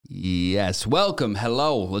Yes, welcome,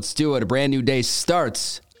 hello, let's do it. A brand new day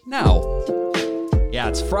starts now. Yeah,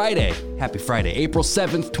 it's Friday. Happy Friday, April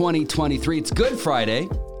 7th, 2023. It's Good Friday,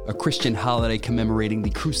 a Christian holiday commemorating the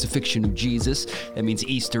crucifixion of Jesus. That means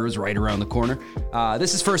Easter is right around the corner.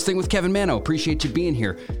 This is First Thing with Kevin Mano. Appreciate you being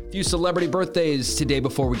here. A few celebrity birthdays today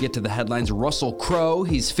before we get to the headlines. Russell Crowe,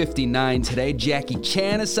 he's 59 today. Jackie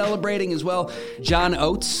Chan is celebrating as well. John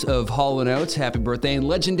Oates of Hall & Oates, happy birthday. And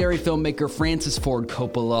legendary filmmaker Francis Ford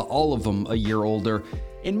Coppola, all of them a year older.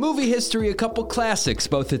 In movie history, a couple classics,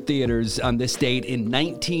 both at theaters on this date in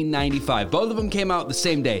 1995. Both of them came out the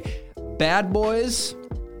same day. Bad Boys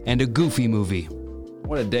and a Goofy movie.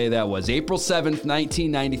 What a day that was. April 7th,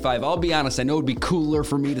 1995. I'll be honest, I know it'd be cooler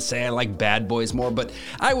for me to say I like Bad Boys more, but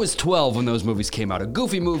I was 12 when those movies came out. A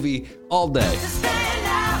Goofy movie all day.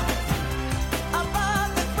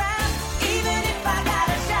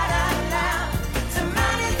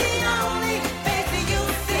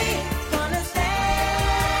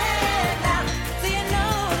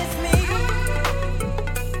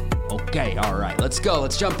 Okay, all right, let's go.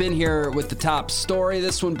 Let's jump in here with the top story.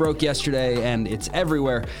 This one broke yesterday, and it's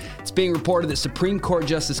everywhere. It's being reported that Supreme Court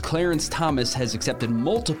Justice Clarence Thomas has accepted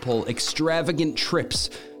multiple extravagant trips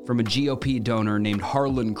from a GOP donor named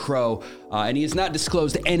Harlan Crow, and he has not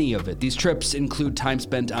disclosed any of it. These trips include time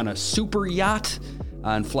spent on a super yacht,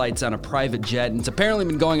 on flights on a private jet, and it's apparently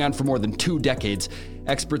been going on for more than 2 decades.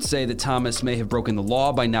 Experts say that Thomas may have broken the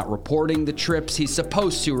law by not reporting the trips. He's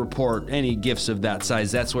supposed to report any gifts of that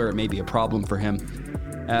size. That's where it may be a problem for him.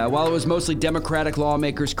 While it was mostly Democratic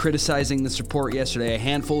lawmakers criticizing this report yesterday, a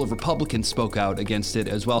handful of Republicans spoke out against it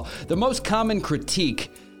as well. The most common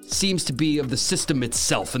critique seems to be of the system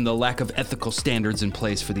itself and the lack of ethical standards in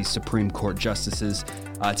place for these Supreme Court justices.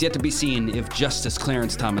 It's yet to be seen if Justice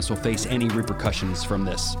Clarence Thomas will face any repercussions from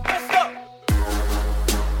this.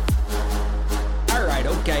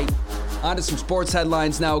 Okay, on to some sports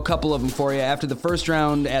headlines now, a couple of them for you. After the first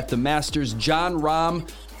round at the Masters, Jon Rahm,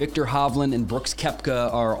 Viktor Hovland, and Brooks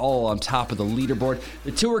Koepka are all on top of the leaderboard.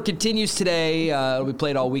 The tour continues today. It'll be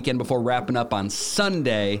played all weekend before wrapping up on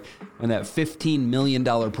Sunday, when that $15 million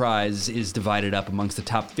prize is divided up amongst the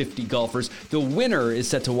top 50 golfers. The winner is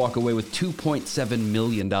set to walk away with $2.7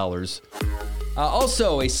 million.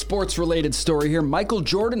 Also, a sports-related story here. Michael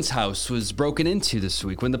Jordan's house was broken into this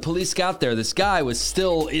week. When the police got there, this guy was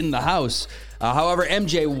still in the house. However,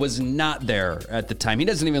 MJ was not there at the time. He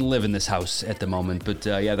doesn't even live in this house at the moment. But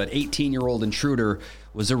that 18-year-old intruder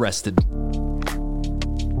was arrested.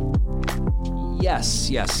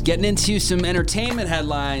 Yes. Getting into some entertainment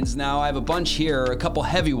headlines now. I have a bunch here, a couple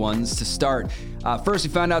heavy ones to start. First,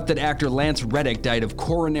 we found out that actor Lance Reddick died of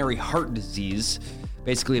coronary heart disease.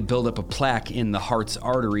 Basically, it built up a plaque in the heart's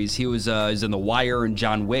arteries. He was in The Wire and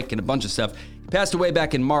John Wick and a bunch of stuff. He passed away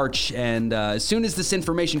back in March, and as soon as this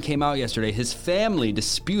information came out yesterday, his family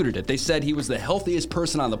disputed it. They said he was the healthiest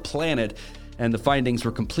person on the planet, and the findings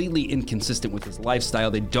were completely inconsistent with his lifestyle.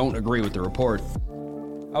 They don't agree with the report.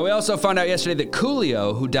 We also found out yesterday that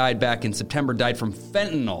Coolio, who died back in September, died from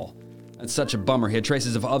fentanyl. That's such a bummer. He had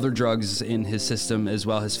traces of other drugs in his system as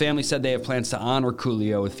well. His family said they have plans to honor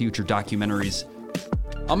Coolio with future documentaries.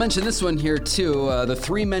 I'll mention this one here, too. The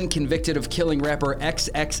 3 men convicted of killing rapper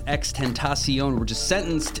XXXTentacion were just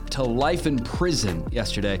sentenced to life in prison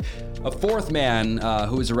yesterday. A 4th man,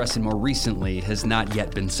 who was arrested more recently, has not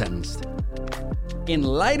yet been sentenced. In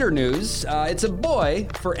lighter news, it's a boy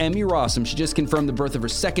for Emmy Rossum. She just confirmed the birth of her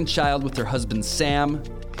 2nd child with her husband, Sam.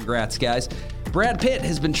 Congrats, guys. Brad Pitt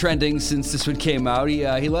has been trending since this one came out.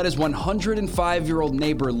 He let his 105-year-old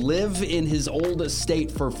neighbor live in his old estate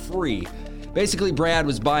for free. Basically, Brad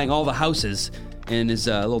was buying all the houses in his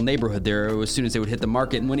little neighborhood there as soon as they would hit the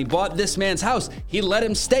market. And when he bought this man's house, he let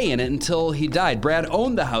him stay in it until he died. Brad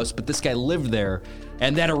owned the house, but this guy lived there.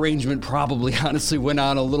 And that arrangement probably honestly went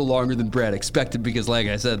on a little longer than Brad expected because, like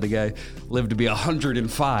I said, the guy lived to be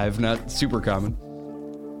 105, not super common.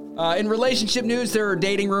 In relationship news, there are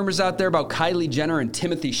dating rumors out there about Kylie Jenner and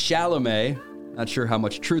Timothée Chalamet. Not sure how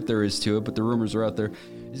much truth there is to it, but the rumors are out there.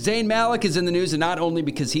 Zayn Malik is in the news, and not only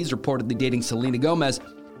because he's reportedly dating Selena Gomez,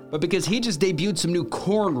 but because he just debuted some new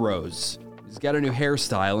cornrows. He's got a new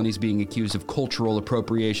hairstyle, and he's being accused of cultural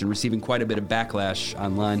appropriation, receiving quite a bit of backlash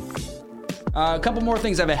online. A couple more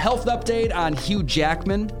things. I have a health update on Hugh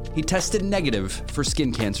Jackman. He tested negative for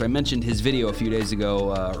skin cancer. I mentioned his video a few days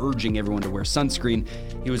ago urging everyone to wear sunscreen.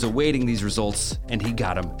 He was awaiting these results, and he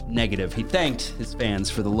got them negative. He thanked his fans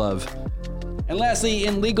for the love. And lastly,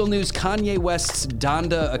 in legal news, Kanye West's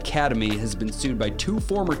Donda Academy has been sued by 2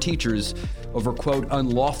 former teachers over, quote,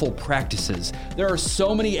 unlawful practices. There are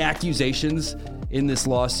so many accusations in this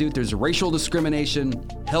lawsuit. There's racial discrimination,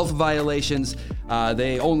 health violations.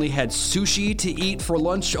 They only had sushi to eat for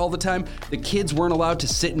lunch all the time. The kids weren't allowed to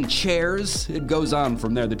sit in chairs. It goes on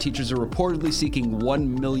from there. The teachers are reportedly seeking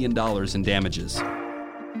 $1 million in damages.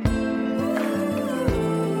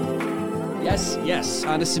 Yes.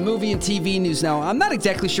 On to some movie and TV news now. I'm not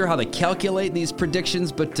exactly sure how they calculate these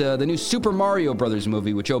predictions, but the new Super Mario Brothers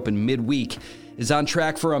movie, which opened midweek, is on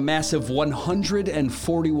track for a massive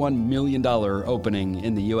 $141 million opening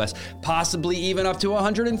in the U.S., possibly even up to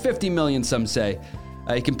 $150 million, some say.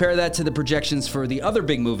 You compare that to the projections for the other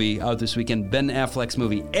big movie out this weekend, Ben Affleck's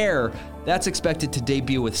movie Air. That's expected to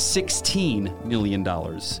debut with $16 million.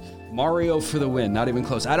 Mario for the win, not even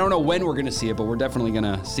close. I don't know when we're going to see it, but we're definitely going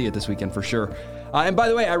to see it this weekend for sure. And by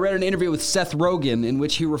the way, I read an interview with Seth Rogen in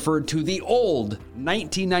which he referred to the old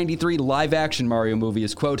 1993 live-action Mario movie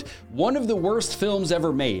as, quote, one of the worst films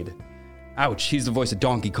ever made. Ouch, he's the voice of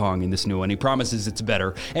Donkey Kong in this new one. He promises it's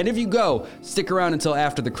better. And if you go, stick around until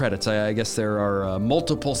after the credits. I guess there are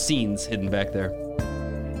multiple scenes hidden back there.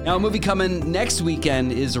 Now, a movie coming next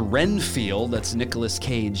weekend is Renfield. That's Nicolas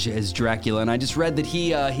Cage as Dracula. And I just read that he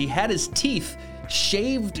had his teeth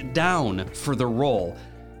shaved down for the role.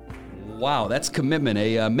 Wow, that's commitment.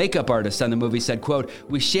 A makeup artist on the movie said, quote,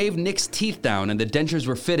 we shaved Nick's teeth down and the dentures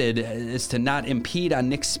were fitted as to not impede on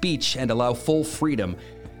Nick's speech and allow full freedom.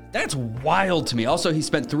 That's wild to me. Also, he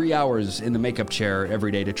spent 3 hours in the makeup chair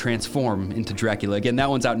every day to transform into Dracula. Again, that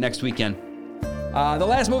one's out next weekend. The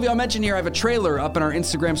last movie I'll mention here, I have a trailer up in our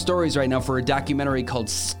Instagram stories right now for a documentary called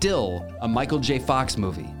Still, a Michael J. Fox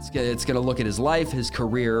movie. It's going to look at his life, his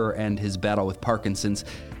career, and his battle with Parkinson's.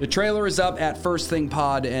 The trailer is up at First Thing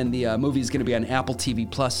Pod, and the movie is going to be on Apple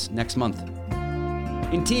TV Plus next month.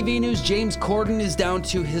 In TV news, James Corden is down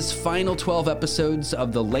to his final 12 episodes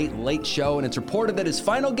of The Late Late Show, and it's reported that his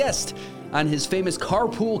final guest on his famous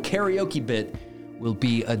carpool karaoke bit will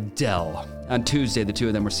be Adele. On Tuesday, the two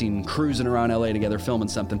of them were seen cruising around LA together, filming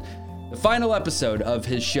something. The final episode of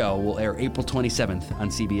his show will air April 27th on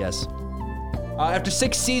CBS. After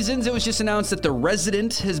 6 seasons, it was just announced that The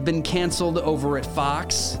Resident has been canceled over at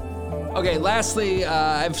Fox. Okay, lastly,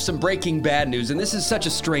 I have some Breaking Bad news, and this is such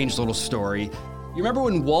a strange little story. You remember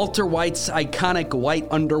when Walter White's iconic white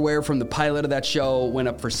underwear from the pilot of that show went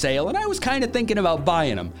up for sale? And I was kind of thinking about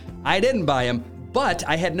buying them. I didn't buy them, but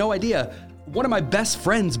I had no idea. One of my best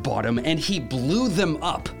friends bought them, and he blew them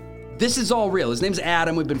up. This is all real. His name's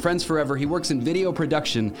Adam. We've been friends forever. He works in video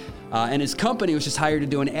production, and his company was just hired to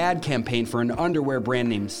do an ad campaign for an underwear brand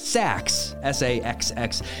named Saxx,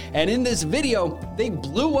 S-A-X-X. And in this video, they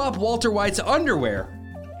blew up Walter White's underwear.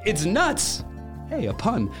 It's nuts. Hey, a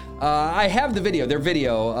pun. I have the video, their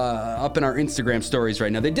video, up in our Instagram stories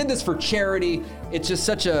right now. They did this for charity. It's just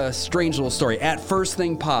such a strange little story. At First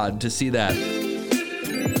Thing Pod to see that.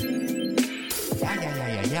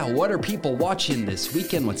 Yeah, what are people watching this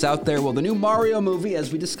weekend? What's out there? Well, the new Mario movie,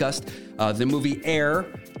 as we discussed, the movie Air,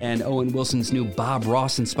 and Owen Wilson's new Bob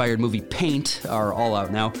Ross-inspired movie Paint are all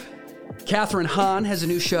out now. Catherine Hahn has a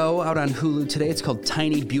new show out on Hulu today. It's called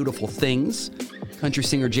Tiny Beautiful Things. Country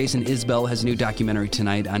singer Jason Isbell has a new documentary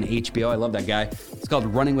tonight on HBO. I love that guy. It's called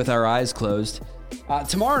Running with Our Eyes Closed.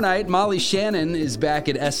 Tomorrow night, Molly Shannon is back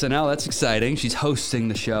at SNL. That's exciting. She's hosting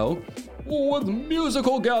the show with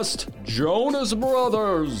musical guest Jonas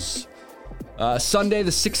Brothers. Sunday,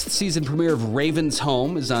 the 6th season premiere of Raven's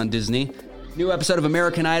Home is on Disney. New episode of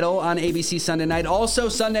American Idol on ABC Sunday night. Also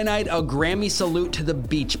Sunday night, a Grammy salute to the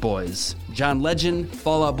Beach Boys. John Legend,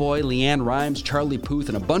 Fall Out Boy, LeAnn Rimes, Charlie Puth,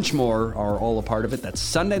 and a bunch more are all a part of it. That's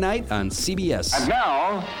Sunday night on CBS. And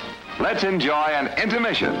now, let's enjoy an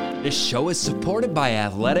intermission. This show is supported by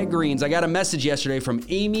Athletic Greens. I got a message yesterday from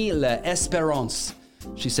Amy L'Esperance.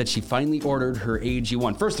 She said she finally ordered her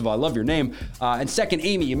AG1. First of all, I love your name. And second,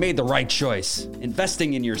 Amy, you made the right choice.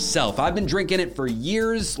 Investing in yourself. I've been drinking it for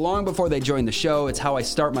years, long before they joined the show. It's how I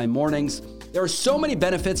start my mornings. There are so many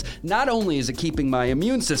benefits. Not only is it keeping my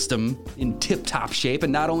immune system in tip-top shape,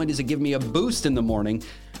 and not only does it give me a boost in the morning,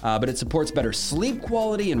 but it supports better sleep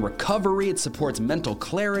quality and recovery. It supports mental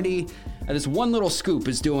clarity. And this one little scoop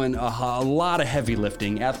is doing a lot of heavy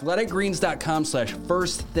lifting.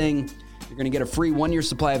 athleticgreens.com/firstthing. You're going to get a free 1-year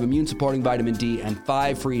supply of immune-supporting vitamin D and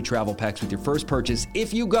 5 free travel packs with your first purchase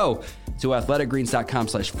if you go to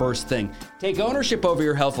athleticgreens.com/firstthing. Take ownership over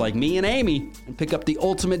your health like me and Amy and pick up the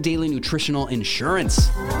ultimate daily nutritional insurance.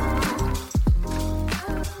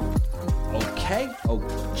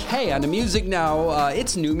 Okay, on to music now.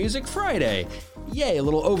 It's New Music Friday. Yay, a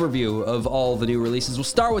little overview of all the new releases. We'll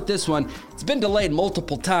start with this one. It's been delayed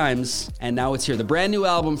multiple times, and now it's here. The brand new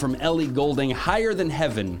album from Ellie Goulding, Higher Than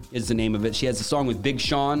Heaven is the name of it. She has a song with Big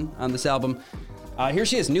Sean on this album. Here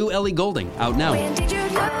she is, new Ellie Goulding, out now. When did you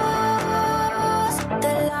lose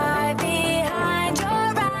the light behind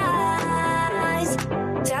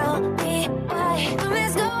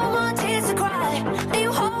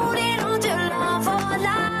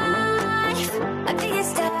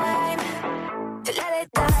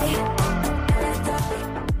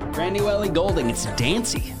Brand new Ellie Goulding, it's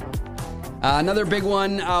Dancy. Another big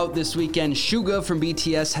one out this weekend, Suga from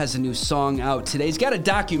BTS has a new song out today. He's got a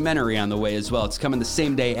documentary on the way as well. It's coming the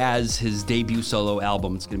same day as his debut solo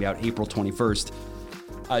album. It's going to be out April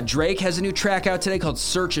 21st. Drake has a new track out today called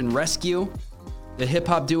Search and Rescue. The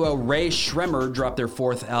hip-hop duo Ray Shremmer dropped their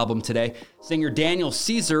 4th album today. Singer Daniel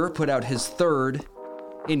Caesar put out his 3rd.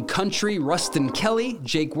 In country, Rustin Kelly,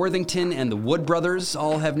 Jake Worthington, and the Wood Brothers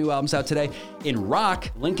all have new albums out today. In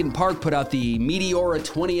rock, Linkin Park put out the Meteora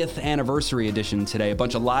 20th Anniversary Edition today. A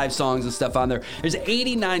bunch of live songs and stuff on there. There's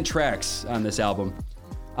 89 tracks on this album.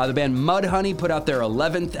 The band Mudhoney put out their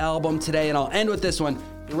 11th album today. And I'll end with this one.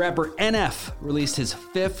 The rapper NF released his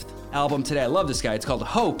 5th album today. I love this guy. It's called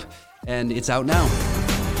Hope, and it's out now.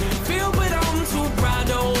 Feel but I'm too proud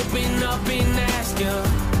to open up and ask you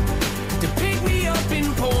to pick me up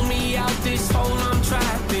and pull me out this hole I'm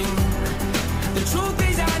trapped in. The truth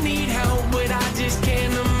is I need help, but I just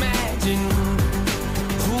can't imagine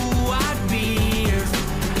who I'd be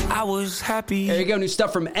if I was happy. There you go, new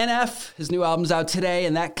stuff from NF. His new album's out today,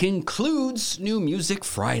 and that concludes New Music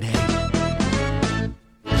Friday.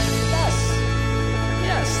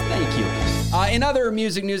 Yes, thank you. In other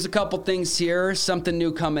music news, a couple things here. Something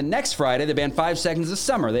new coming next Friday. The band 5 Seconds of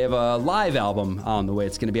Summer. They have a live album on the way.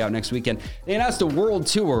 It's going to be out next weekend. They announced a world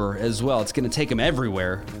tour as well. It's going to take them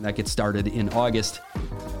everywhere, and that gets started in August.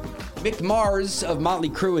 Mick Mars of Motley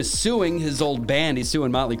Crue is suing his old band. He's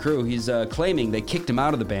suing Motley Crue. He's claiming they kicked him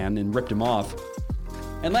out of the band and ripped him off.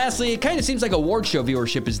 And lastly, it kind of seems like award show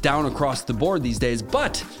viewership is down across the board these days,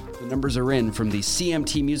 but the numbers are in from the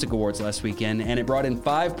CMT Music Awards last weekend, and it brought in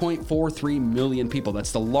 5.43 million people.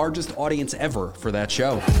 That's the largest audience ever for that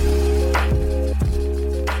show.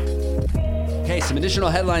 Okay, some additional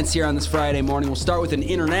headlines here on this Friday morning. We'll start with an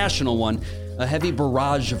international one. A heavy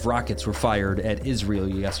barrage of rockets were fired at Israel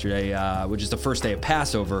yesterday, which is the first day of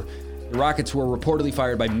Passover. The rockets were reportedly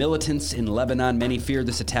fired by militants in Lebanon. Many feared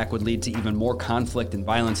this attack would lead to even more conflict and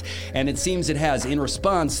violence, and it seems it has. In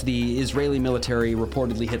response, the Israeli military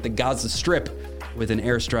reportedly hit the Gaza Strip with an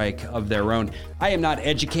airstrike of their own. I am not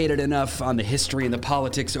educated enough on the history and the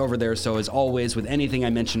politics over there, so as always, with anything I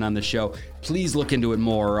mention on the show, please look into it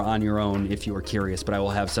more on your own if you are curious, but I will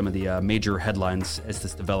have some of the major headlines as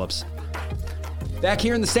this develops. Back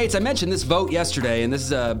here in the States, I mentioned this vote yesterday, and this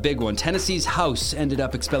is a big one. Tennessee's House ended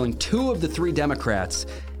up expelling 2 of the 3 Democrats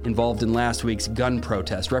involved in last week's gun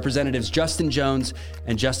protest. Representatives Justin Jones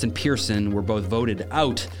and Justin Pearson were both voted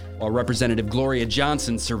out, while Representative Gloria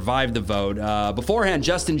Johnson survived the vote. Beforehand,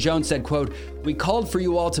 Justin Jones said, quote, "We called for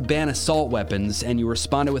you all to ban assault weapons, and you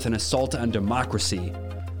responded with an assault on democracy."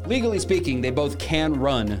 Legally speaking, they both can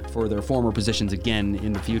run for their former positions again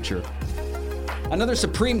in the future. Another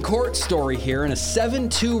Supreme Court story here. In a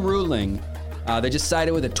 7-2 ruling, they just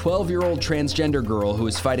sided with a 12-year-old transgender girl who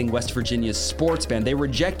was fighting West Virginia's sports ban. They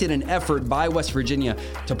rejected an effort by West Virginia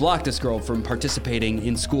to block this girl from participating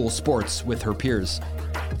in school sports with her peers.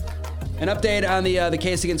 An update on the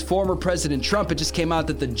case against former President Trump. It just came out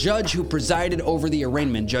that the judge who presided over the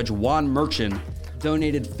arraignment, Judge Juan Merchan,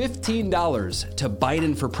 donated $15 to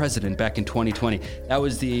Biden for president back in 2020. That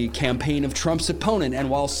was the campaign of Trump's opponent, and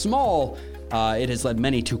while small, it has led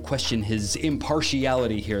many to question his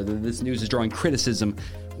impartiality here. This news is drawing criticism,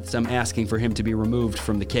 with some asking for him to be removed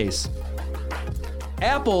from the case.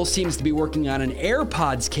 Apple seems to be working on an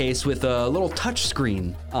AirPods case with a little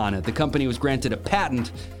touchscreen on it. The company was granted a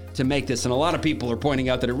patent to make this, and a lot of people are pointing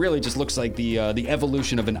out that it really just looks like the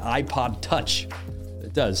evolution of an iPod Touch.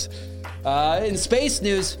 It does. In space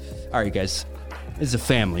news, all right, guys, this is a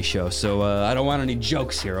family show, so I don't want any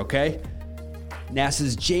jokes here, okay?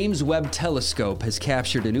 NASA's James Webb Telescope has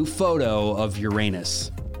captured a new photo of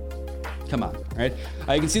Uranus. Come on, right?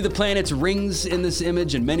 You can see the planet's rings in this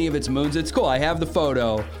image and many of its moons. It's cool. I have the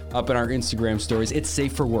photo up in our Instagram stories. It's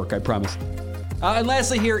safe for work, I promise. And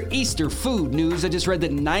lastly here, Easter food news. I just read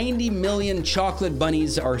that 90 million chocolate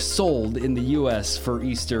bunnies are sold in the U.S. for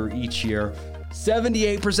Easter each year.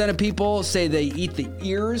 78% of people say they eat the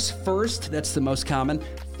ears first. That's the most common.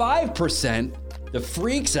 5%, the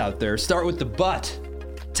freaks out there, start with the butt.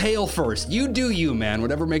 Tail first. You do you, man.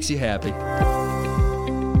 Whatever makes you happy.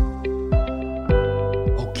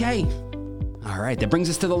 Okay. All right, that brings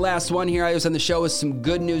us to the last one here. I was on the show with some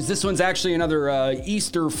good news. This one's actually another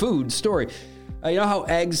Easter food story. You know how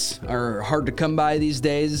eggs are hard to come by these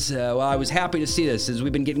days? Well, I was happy to see this. As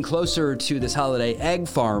we've been getting closer to this holiday, egg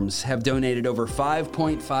farms have donated over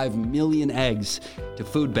 5.5 million eggs to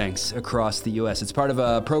food banks across the U.S. It's part of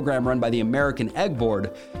a program run by the American Egg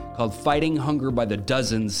Board called Fighting Hunger by the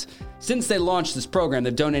Dozens. Since they launched this program,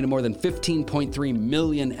 they've donated more than 15.3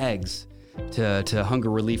 million eggs. to hunger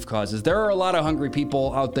relief causes. There are a lot of hungry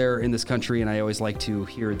people out there in this country, and I always like to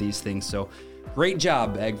hear these things. So great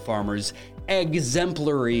job, egg farmers.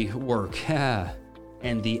 Exemplary work.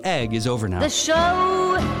 And the egg is over now. The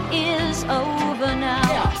show is over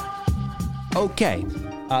now. Okay.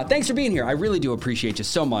 Thanks for being here. I really do appreciate you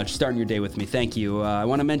so much, starting your day with me. Thank you. I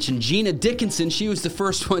want to mention Gina Dickinson. She was the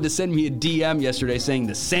first one to send me a DM yesterday saying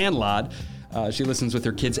The Sandlot. She listens with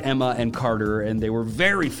her kids, Emma and Carter, and they were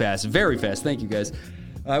very fast, very fast. Thank you, guys.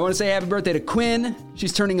 I want to say happy birthday to Quinn.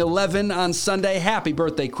 She's turning 11 on Sunday. Happy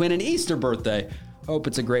birthday, Quinn, and Easter birthday. Hope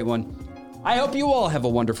it's a great one. I hope you all have a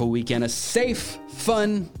wonderful weekend, a safe,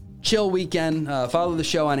 fun, chill weekend. Follow the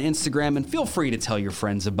show on Instagram and feel free to tell your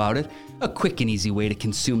friends about it. A quick and easy way to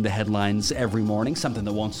consume the headlines every morning, something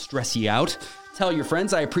that won't stress you out. Tell your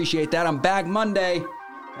friends. I appreciate that. I'm back Monday.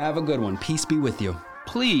 Have a good one. Peace be with you.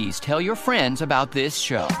 Please tell your friends about this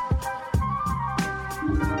show.